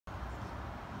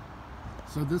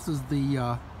So this is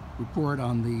the report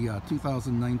on the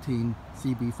 2019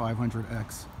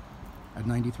 CB500X at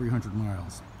 9,300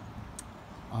 miles.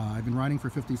 I've been riding for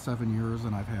 57 years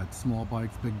and I've had small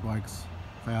bikes, big bikes,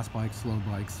 fast bikes, slow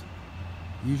bikes.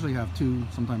 Usually have 2,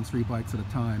 sometimes 3 bikes at a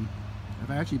time.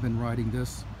 I've actually been riding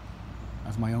this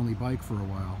as my only bike for a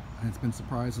while, and it's been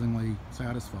surprisingly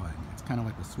satisfying. It's kind of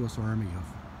like the Swiss Army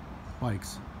of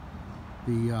bikes.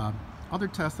 The other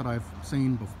tests that I've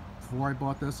seen before I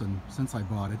bought this and since I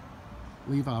bought it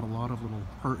leave out a lot of little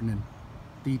pertinent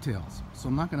details. So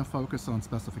I'm not going to focus on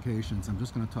specifications. I'm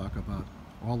just going to talk about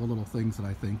all the little things that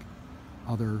I think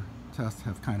other tests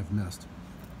have kind of missed.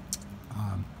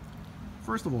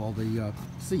 First of all, the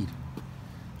seat.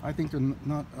 I think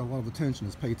not a lot of attention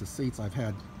is paid to seats. I've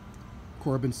had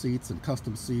Corbin seats and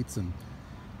custom seats, and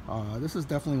this is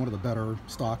definitely one of the better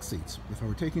stock seats. If I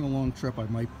were taking a long trip, I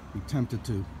might be tempted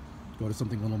to go to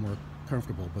something a little more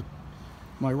comfortable, but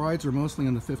my rides are mostly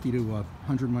in the 50 to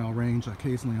 100 mile range,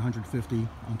 occasionally 150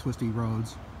 on twisty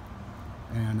roads,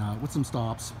 and with some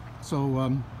stops.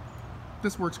 So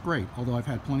this works great, although I've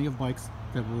had plenty of bikes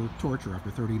that were torture after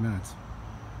 30 minutes.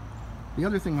 The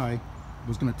other thing I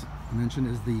was going to mention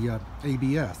is the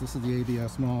ABS. This is the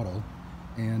ABS model,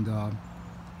 and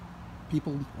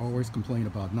people always complain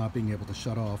about not being able to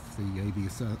shut off the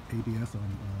ABS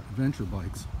on adventure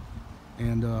bikes,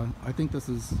 and I think this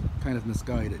is kind of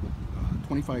misguided.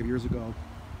 25 years ago,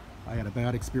 I had a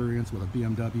bad experience with a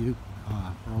BMW,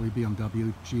 early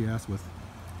BMW GS with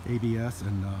ABS,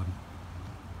 and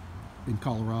in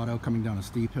Colorado, coming down a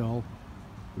steep hill,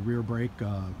 the rear brake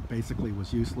basically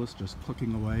was useless, just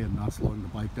clicking away and not slowing the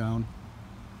bike down.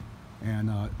 And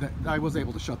I was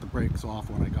able to shut the brakes off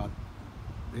when I got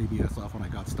ABS off when I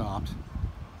got stopped,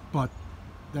 but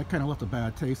that kind of left a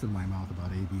bad taste in my mouth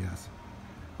about ABS.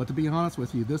 But to be honest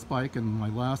with you, this bike and my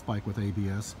last bike with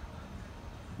ABS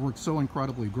worked so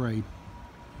incredibly great.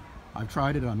 I've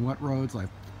tried it on wet roads, I've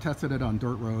tested it on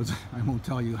dirt roads. I won't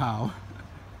tell you how.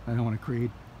 I don't want to create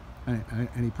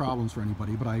any problems for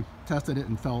anybody, but I tested it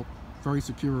and felt very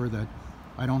secure that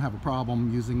I don't have a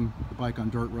problem using the bike on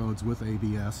dirt roads with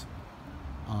ABS.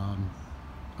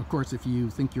 Of course, if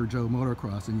you think you're Joe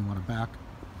Motocross and you want to back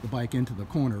the bike into the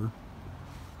corner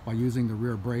by using the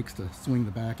rear brakes to swing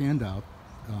the back end out,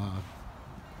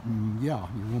 yeah,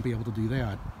 you won't be able to do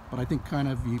that. But I think kind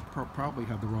of you probably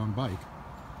have the wrong bike.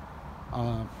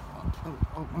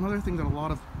 Another thing that a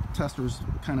lot of testers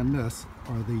kind of miss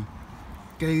are the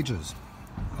gauges.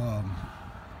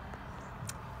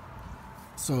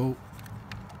 So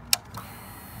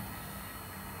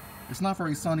it's not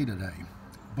very sunny today,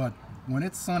 but when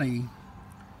it's sunny,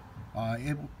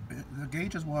 the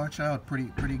gauges wash out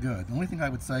pretty good. The only thing I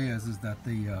would say is that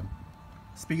the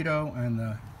speedo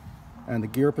and the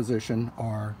gear position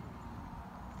are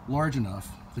large enough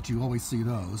that you always see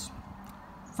those.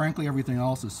 Frankly, everything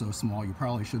else is so small you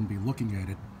probably shouldn't be looking at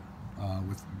it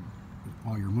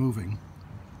while you're moving.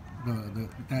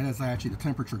 That is actually the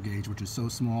temperature gauge, which is so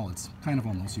small it's kind of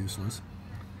almost useless,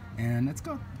 and it's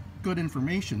got good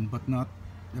information but not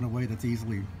in a way that's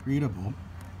easily readable.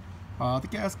 The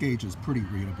gas gauge is pretty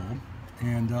readable,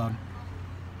 and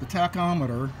the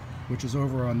tachometer, which is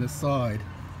over on this side,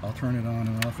 I'll turn it on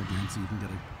and off again so you can get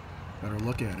a better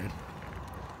look at it.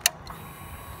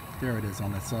 There it is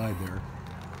on that side there.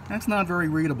 That's not very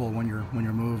readable when you're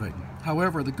moving.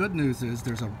 However, the good news is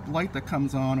there's a light that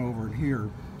comes on over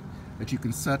here that you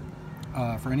can set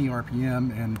for any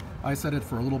RPM, and I set it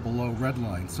for a little below red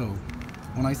line. So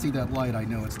when I see that light, I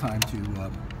know it's time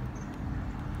to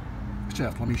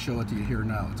shift. Let me show it to you here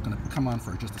now. It's going to come on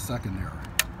for just a second there.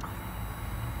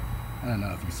 I don't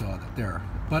know if you saw that there,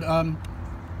 but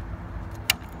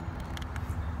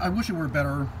I wish it were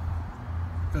better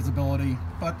visibility,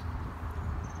 but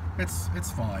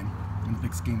it's fine in the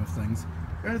big scheme of things.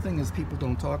 The other thing is people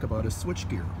don't talk about is switch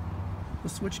gear. The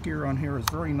switch gear on here is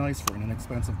very nice for an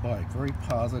inexpensive bike. Very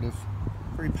positive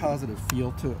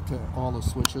feel to all the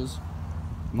switches.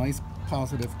 Nice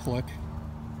positive click.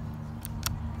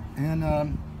 And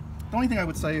the only thing I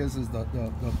would say is the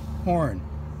horn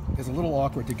is a little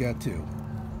awkward to get to.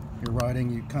 You're riding,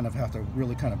 you kind of have to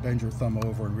really kind of bend your thumb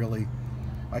over and really,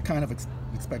 I kind of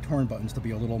expect horn buttons to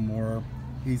be a little more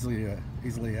easily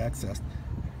accessed.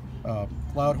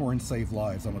 Loud horns save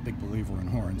lives. I'm a big believer in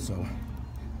horns. So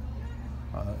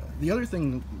the other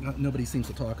thing nobody seems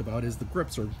to talk about is the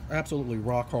grips are absolutely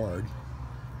rock hard.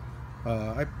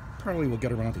 I probably will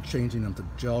get around to changing them to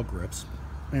gel grips.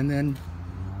 And then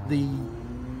the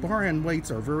bar end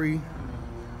weights are very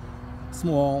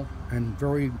small and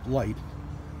very light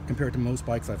compared to most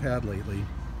bikes I've had lately,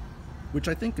 which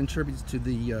I think contributes to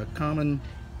the common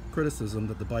criticism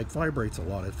that the bike vibrates a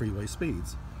lot at freeway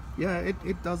speeds. Yeah,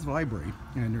 it does vibrate,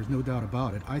 and there's no doubt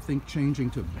about it. I think changing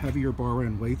to heavier bar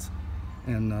end weights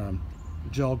and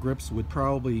gel grips would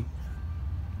probably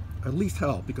at least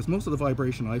help, because most of the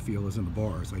vibration I feel is in the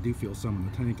bars. I do feel some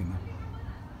in the tank and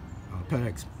the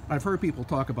pegs. I've heard people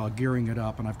talk about gearing it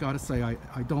up, and I've got to say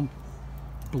I don't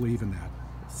believe in that.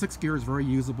 6 gear is very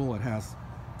usable. It has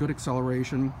good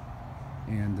acceleration,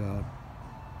 and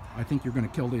I think you're going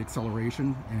to kill the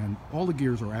acceleration, and all the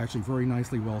gears are actually very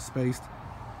nicely well spaced.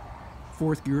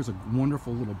 4th gear is a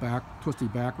wonderful little twisty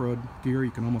back road gear.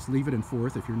 You can almost leave it in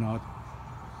 4th if you're not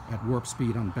at warp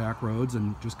speed on back roads,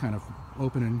 and just kind of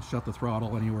open and shut the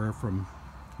throttle anywhere from,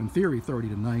 in theory, 30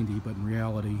 to 90, but in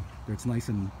reality it's nice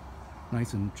and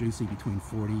juicy between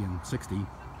 40 and 60.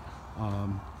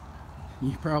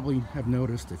 You probably have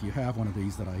noticed, if you have one of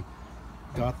these, that I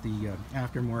got the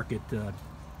aftermarket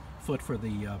foot for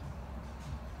the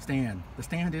stand. The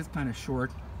stand is kind of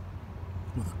short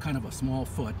with kind of a small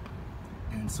foot,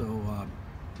 and so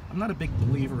I'm not a big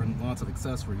believer in lots of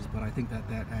accessories, but I think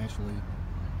that actually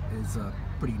is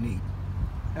pretty neat.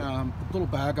 The little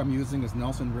bag I'm using is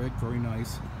Nelson rig, very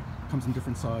nice. Comes in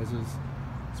different sizes.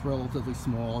 It's relatively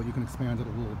small. You can expand it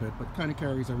a little bit, but kind of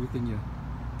carries everything you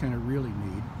kind of really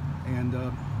need. And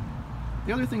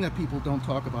the other thing that people don't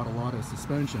talk about a lot is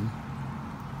suspension.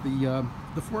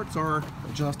 The forks are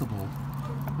adjustable,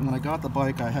 and when I got the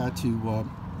bike, I had to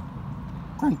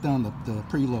crank down the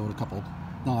preload a couple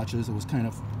notches. It was kind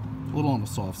of a little on the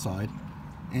soft side,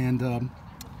 and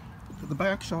the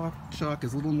back shock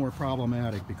is a little more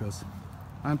problematic because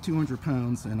I'm 200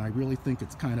 pounds, and I really think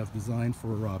it's kind of designed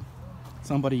for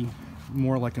somebody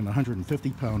more like in the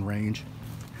 150-pound range.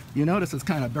 You notice it's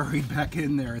kind of buried back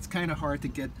in there. It's kind of hard to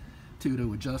get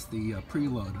to adjust the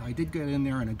preload. I did get in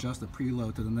there and adjust the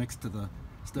preload to the next to the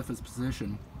stiffest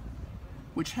position,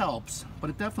 which helps, but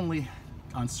it definitely,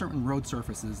 on certain road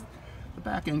surfaces, the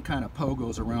back end kind of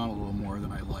pogos around a little more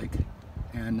than I like.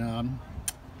 And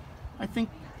I think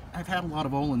I've had a lot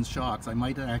of Öhlins shocks. I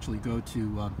might actually go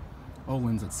to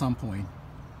Öhlins at some point.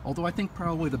 Although I think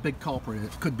probably the big culprit,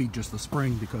 it could be just the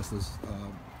spring, because there's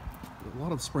a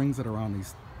lot of springs that are on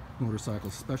these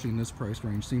motorcycles, especially in this price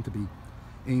range, seem to be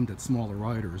aimed at smaller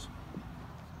riders.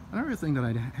 Another thing that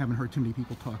I haven't heard too many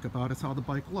people talk about is how the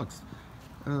bike looks.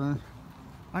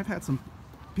 I've had some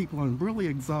people on really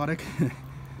exotic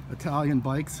Italian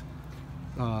bikes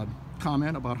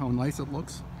comment about how nice it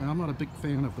looks, and I'm not a big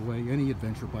fan of the way any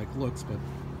adventure bike looks, but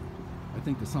I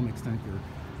think to some extent you're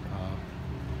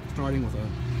starting with a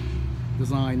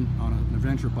design on an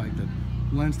adventure bike that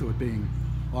lends to it being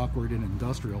awkward and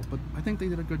industrial, but I think they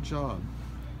did a good job,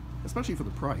 especially for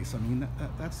the price. I mean,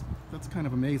 that's kind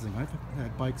of amazing. I've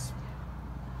had bikes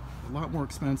a lot more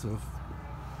expensive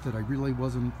that I really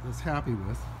wasn't as happy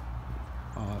with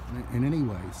in any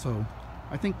way, so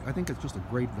I think it's just a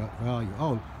great value.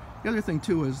 Oh, the other thing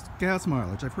too is gas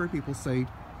mileage. I've heard people say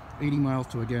 80 miles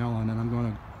to a gallon, and I'm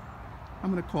gonna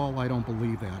call I don't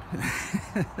believe that.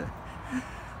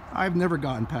 I've never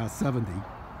gotten past 70,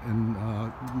 and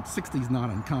 60 is not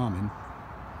uncommon.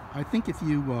 I think if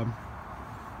you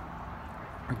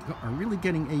are really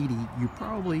getting 80, you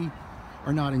probably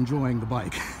are not enjoying the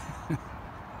bike.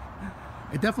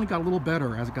 It definitely got a little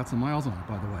better as it got some miles on it,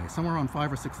 by the way. Somewhere around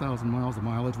 5,000 or 6,000 miles, the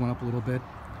mileage went up a little bit,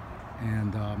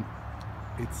 and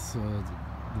it's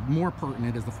more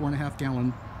pertinent is the 4.5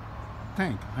 gallon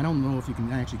tank. I don't know if you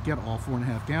can actually get all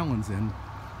 4.5 gallons in,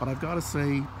 but I've got to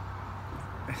say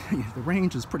the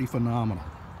range is pretty phenomenal.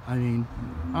 I mean,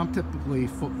 I'm typically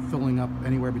filling up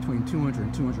anywhere between 200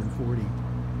 and 240,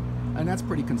 and that's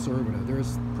pretty conservative.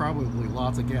 There's probably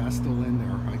lots of gas still in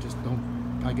there.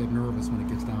 I get nervous when it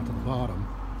gets down to the bottom.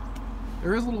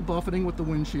 There is a little buffeting with the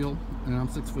windshield, and I'm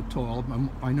 6 foot tall.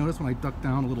 I notice when I duck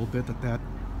down a little bit that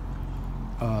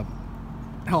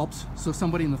helps. So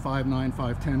somebody in the 5'9",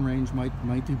 5'10" range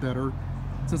might do better.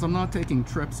 Since I'm not taking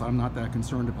trips, I'm not that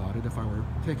concerned about it. If I were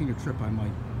taking a trip, I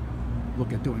might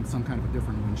look at doing some kind of a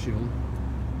different windshield.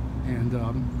 And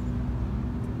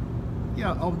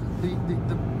yeah,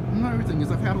 another thing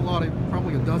is I've had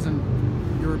probably a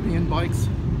dozen European bikes,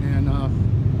 and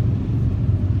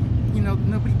you know,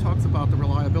 nobody talks about the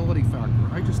reliability factor.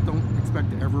 I just don't expect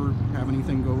to ever have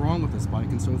anything go wrong with this bike,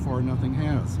 and so far nothing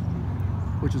has,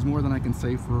 which is more than I can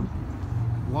say for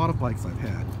a lot of bikes I've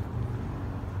had.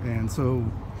 And so,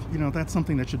 you know, that's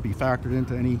something that should be factored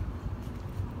into any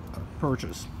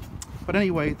purchase. But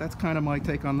anyway, that's kind of my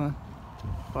take on the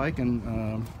bike,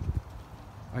 and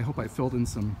I hope I filled in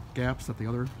some gaps that the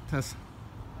other tests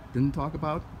didn't talk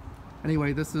about.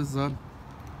 Anyway, this is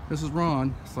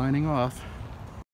Ron signing off.